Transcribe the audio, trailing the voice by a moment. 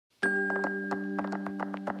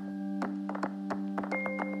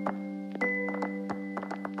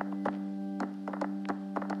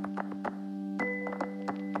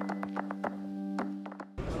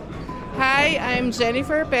I'm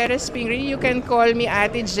Jennifer Pingree. You can call me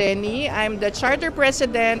Ate Jenny. I'm the Charter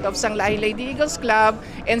President of Sanglahi Lady Eagles Club,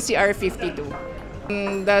 NCR 52.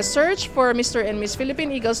 The search for Mr. and Miss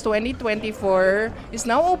Philippine Eagles 2024 is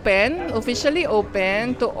now open, officially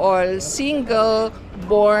open to all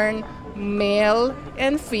single-born male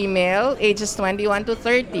and female ages 21 to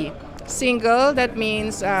 30. Single, that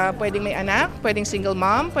means pwedeng may anak, pwedeng single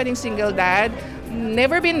mom, pwedeng single dad,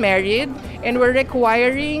 never been married, and we're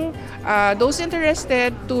requiring those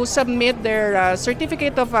interested to submit their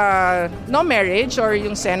certificate of no marriage or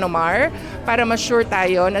yung SENOMAR para ma-sure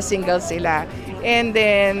tayo na single sila. And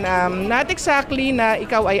then, not exactly na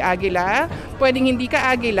ikaw ay agila, pwedeng hindi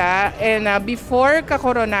ka agila, and before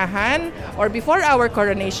kakoronahan or before our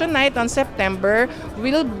coronation night on September, you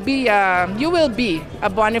will be a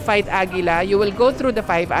bona fide agila. You will go through the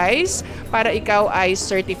 5 I's para ikaw ay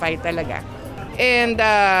certified talaga. And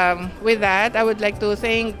with that, I would like to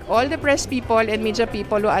thank all the press people and media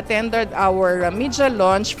people who attended our media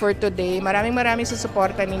launch for today. Maraming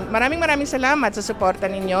salamat sa suporta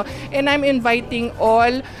ninyo. And I'm inviting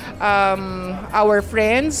all our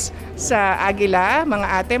friends sa Agila, mga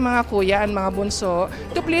ate, mga kuya, and mga bunso,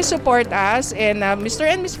 to please support us and Mr.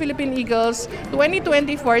 and Miss Philippine Eagles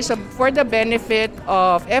 2024 for the benefit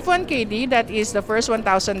of F1KD, that is the first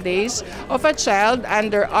 1,000 days of a child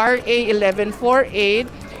under RA 1148.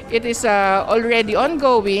 It is already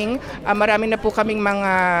ongoing. Marami na po kaming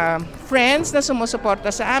mga friends na sumusuporta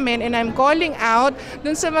sa amin, and I'm calling out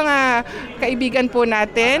dun sa mga kaibigan po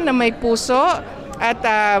natin na may puso at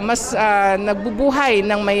mas nagbubuhay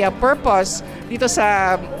ng may purpose dito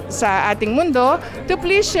sa ating mundo, to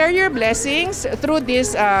please share your blessings through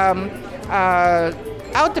this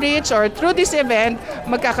outreach or through this event.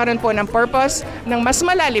 Magkakaroon po ng purpose, ng mas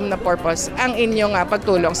malalim na purpose ang inyong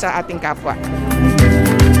pagtulong sa ating kapwa.